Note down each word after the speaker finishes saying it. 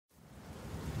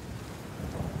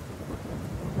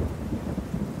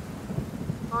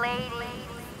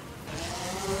ladies,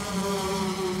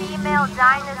 female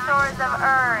dinosaurs of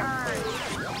Earth.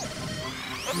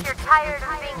 If you're tired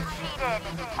of being cheated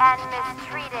and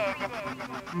mistreated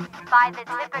by the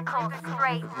typical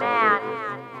straight man,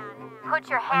 put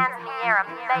your hands in the air and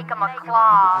make them a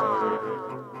claw.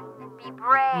 Be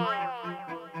brave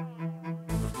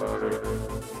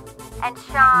and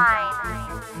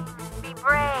shine. Be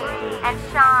brave and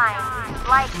shine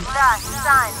like the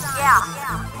sun, yeah.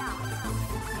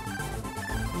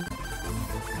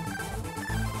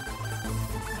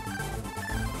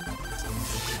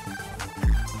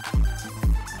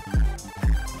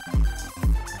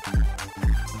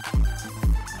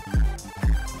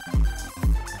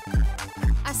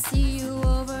 I see you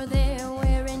over there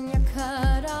wearing your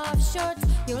cut-off shorts.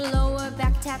 Your lower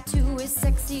back tattoo is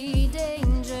sexy,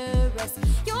 dangerous.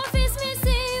 Your face may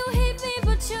say you hate me,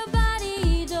 but your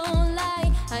body don't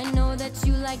lie. I know that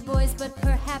you like boys, but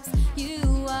perhaps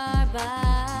you are bi.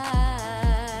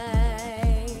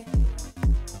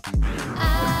 I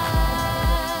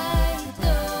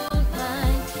don't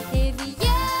mind if you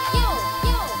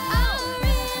are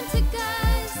into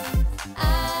guys.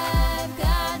 I've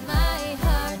got my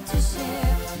heart to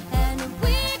share, and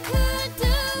we could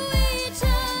do each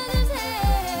other's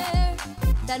hair.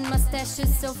 That mustache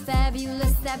is so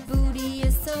fabulous, that booty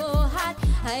is so hot.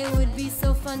 I would be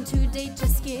so fun to date,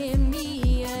 just give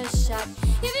me a shot.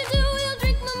 If you do, we'll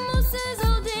drink mimosas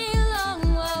all day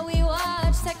long while we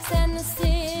watch Sex and the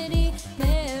City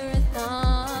marathons.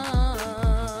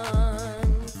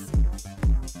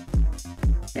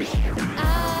 I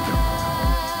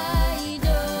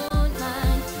don't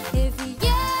mind if you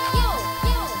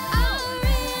are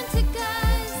into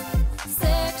guys.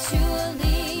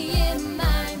 Sexually it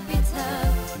might be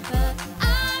tough, but I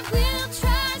will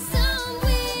try some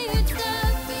weird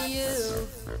stuff for you.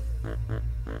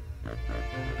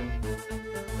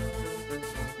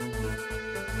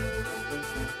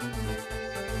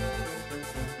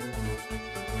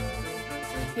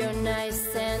 You're nice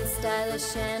and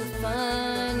stylish and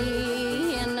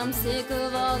funny, and I'm sick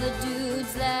of all the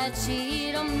dudes that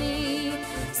cheat on me.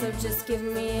 So just give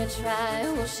me a try,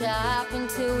 we'll shop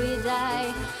until we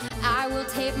die. I will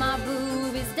tape my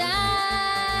boobies down.